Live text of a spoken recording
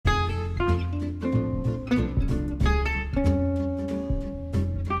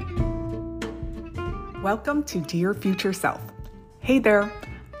Welcome to Dear Future Self. Hey there,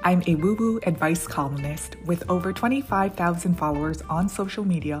 I'm a woo-woo advice columnist with over 25,000 followers on social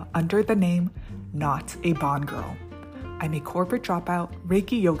media under the name Not a Bond Girl. I'm a corporate dropout,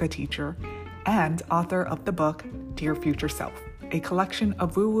 Reiki yoga teacher, and author of the book Dear Future Self, a collection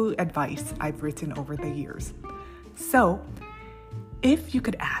of woo-woo advice I've written over the years. So, if you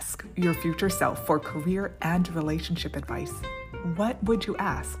could ask your future self for career and relationship advice, what would you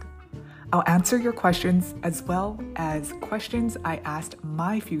ask? I'll answer your questions as well as questions I asked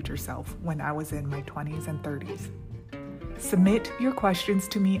my future self when I was in my 20s and 30s. Submit your questions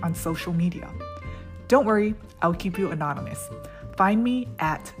to me on social media. Don't worry, I'll keep you anonymous. Find me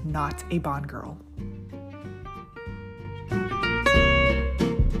at Not a Bond Girl.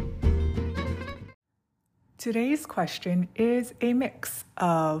 Today's question is a mix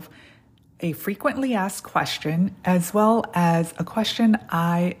of a frequently asked question as well as a question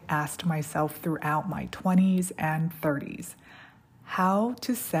I asked myself throughout my 20s and 30s. How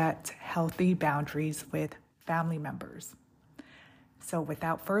to set healthy boundaries with family members. So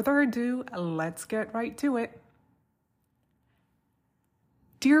without further ado, let's get right to it.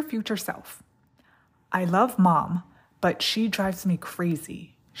 Dear future self, I love mom, but she drives me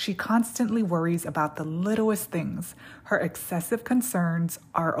crazy. She constantly worries about the littlest things. Her excessive concerns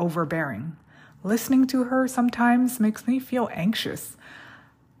are overbearing. Listening to her sometimes makes me feel anxious.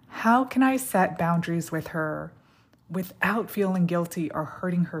 How can I set boundaries with her without feeling guilty or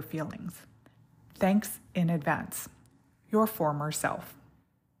hurting her feelings? Thanks in advance. Your former self.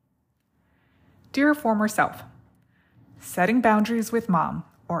 Dear former self, setting boundaries with mom,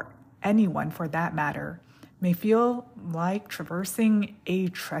 or anyone for that matter, may feel like traversing a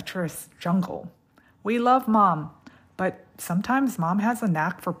treacherous jungle. We love mom, but sometimes mom has a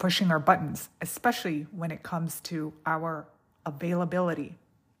knack for pushing our buttons, especially when it comes to our availability,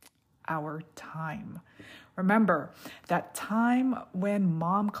 our time. Remember that time when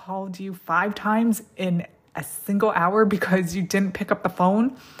mom called you 5 times in a single hour because you didn't pick up the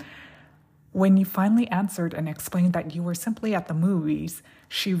phone? When you finally answered and explained that you were simply at the movies,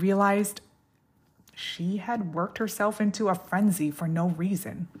 she realized she had worked herself into a frenzy for no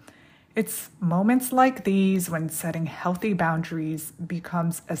reason. It's moments like these when setting healthy boundaries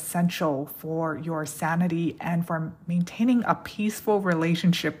becomes essential for your sanity and for maintaining a peaceful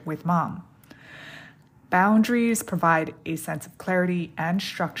relationship with mom. Boundaries provide a sense of clarity and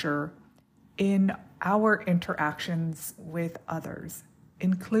structure in our interactions with others,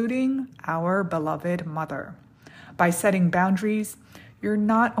 including our beloved mother. By setting boundaries, you're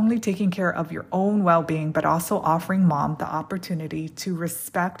not only taking care of your own well-being, but also offering mom the opportunity to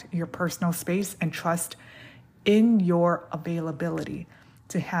respect your personal space and trust in your availability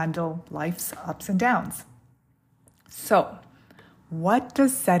to handle life's ups and downs. So, what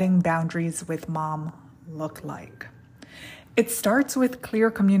does setting boundaries with mom look like? It starts with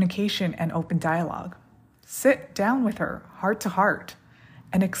clear communication and open dialogue. Sit down with her, heart to heart,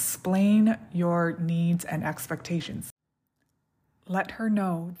 and explain your needs and expectations. Let her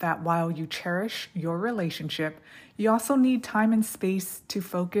know that while you cherish your relationship, you also need time and space to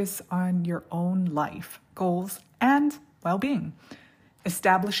focus on your own life, goals, and well-being.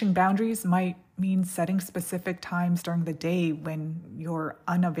 Establishing boundaries might mean setting specific times during the day when you're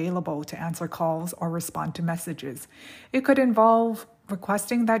unavailable to answer calls or respond to messages. It could involve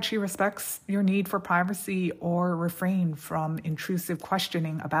requesting that she respects your need for privacy or refrain from intrusive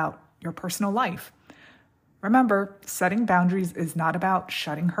questioning about your personal life. Remember, setting boundaries is not about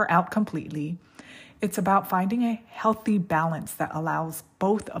shutting her out completely. It's about finding a healthy balance that allows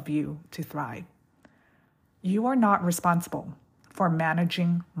both of you to thrive. You are not responsible for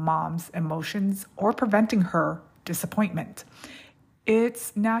managing mom's emotions or preventing her disappointment.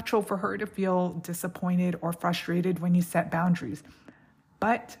 It's natural for her to feel disappointed or frustrated when you set boundaries,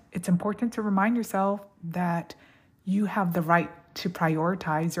 but it's important to remind yourself that you have the right to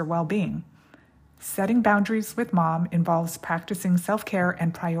prioritize your well-being. Setting boundaries with mom involves practicing self-care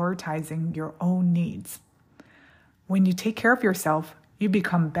and prioritizing your own needs. When you take care of yourself, you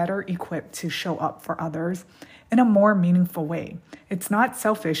become better equipped to show up for others in a more meaningful way. It's not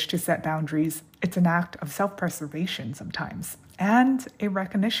selfish to set boundaries. It's an act of self-preservation sometimes, and a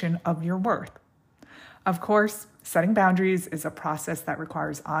recognition of your worth. Of course, setting boundaries is a process that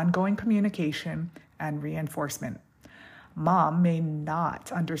requires ongoing communication and reinforcement. Mom may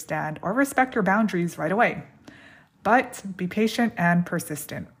not understand or respect your boundaries right away, but be patient and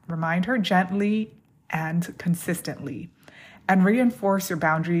persistent. Remind her gently and consistently, and reinforce your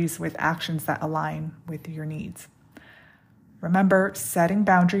boundaries with actions that align with your needs. Remember, setting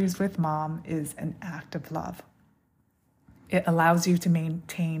boundaries with mom is an act of love. It allows you to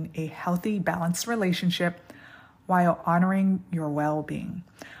maintain a healthy, balanced relationship while honoring your well-being.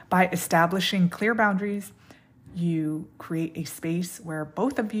 By establishing clear boundaries, you create a space where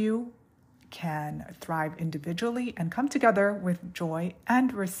both of you can thrive individually and come together with joy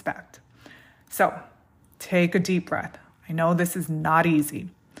and respect. So, take a deep breath. I know this is not easy.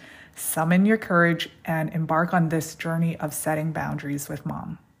 Summon your courage and embark on this journey of setting boundaries with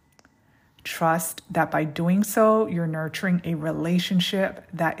mom. Trust that by doing so, you're nurturing a relationship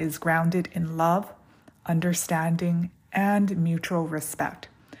that is grounded in love, understanding, and mutual respect.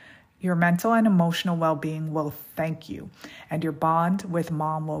 Your mental and emotional well-being will thank you, and your bond with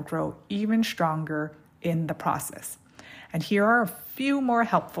mom will grow even stronger in the process. And here are a few more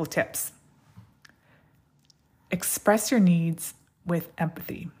helpful tips. Express your needs with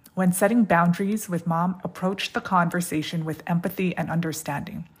empathy. When setting boundaries with mom, approach the conversation with empathy and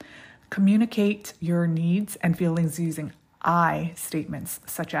understanding. Communicate your needs and feelings using I statements,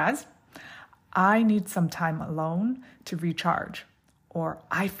 such as, I need some time alone to recharge, or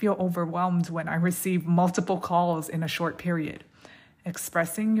I feel overwhelmed when I receive multiple calls in a short period.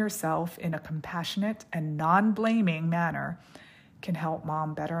 Expressing yourself in a compassionate and non-blaming manner can help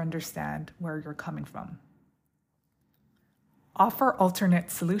mom better understand where you're coming from. Offer alternate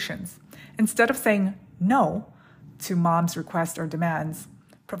solutions. Instead of saying no to mom's requests or demands,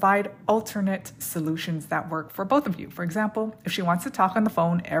 provide alternate solutions that work for both of you. For example, if she wants to talk on the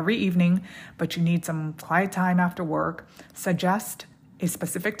phone every evening, but you need some quiet time after work, suggest a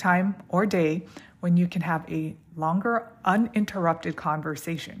specific time or day when you can have a longer, uninterrupted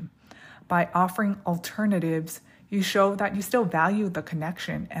conversation. By offering alternatives, you show that you still value the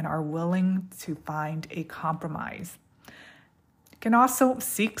connection and are willing to find a compromise. You can also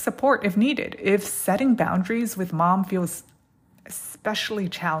seek support if needed. If setting boundaries with mom feels especially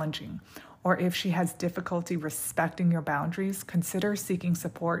challenging, or if she has difficulty respecting your boundaries, consider seeking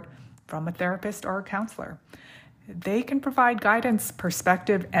support from a therapist or a counselor. They can provide guidance,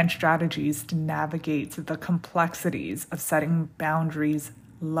 perspective, and strategies to navigate the complexities of setting boundaries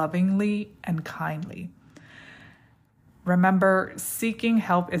lovingly and kindly. Remember, seeking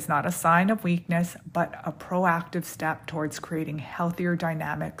help is not a sign of weakness, but a proactive step towards creating healthier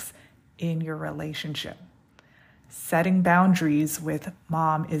dynamics in your relationship. Setting boundaries with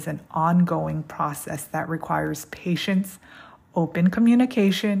mom is an ongoing process that requires patience, open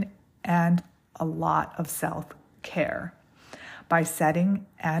communication, and a lot of self-care. By setting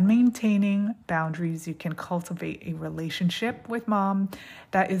and maintaining boundaries, you can cultivate a relationship with mom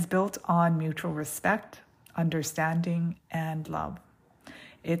that is built on mutual respect, understanding, and love.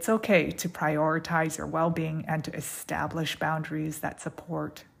 It's okay to prioritize your well-being and to establish boundaries that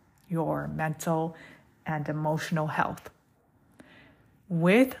support your mental and emotional health.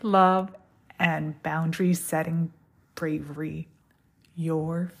 With love and boundary setting bravery,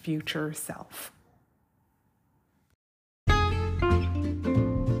 your future self.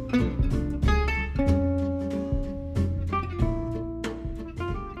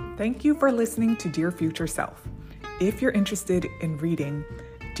 Thank you for listening to Dear Future Self. If you're interested in reading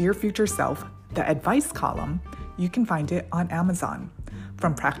Dear Future Self, the advice column, you can find it on Amazon.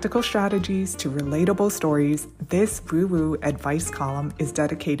 From practical strategies to relatable stories, this woo-woo advice column is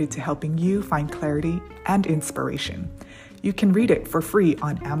dedicated to helping you find clarity and inspiration. You can read it for free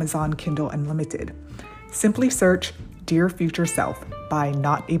on Amazon Kindle Unlimited. Simply search Dear Future Self by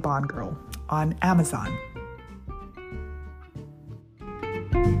Not a Bond Girl on Amazon.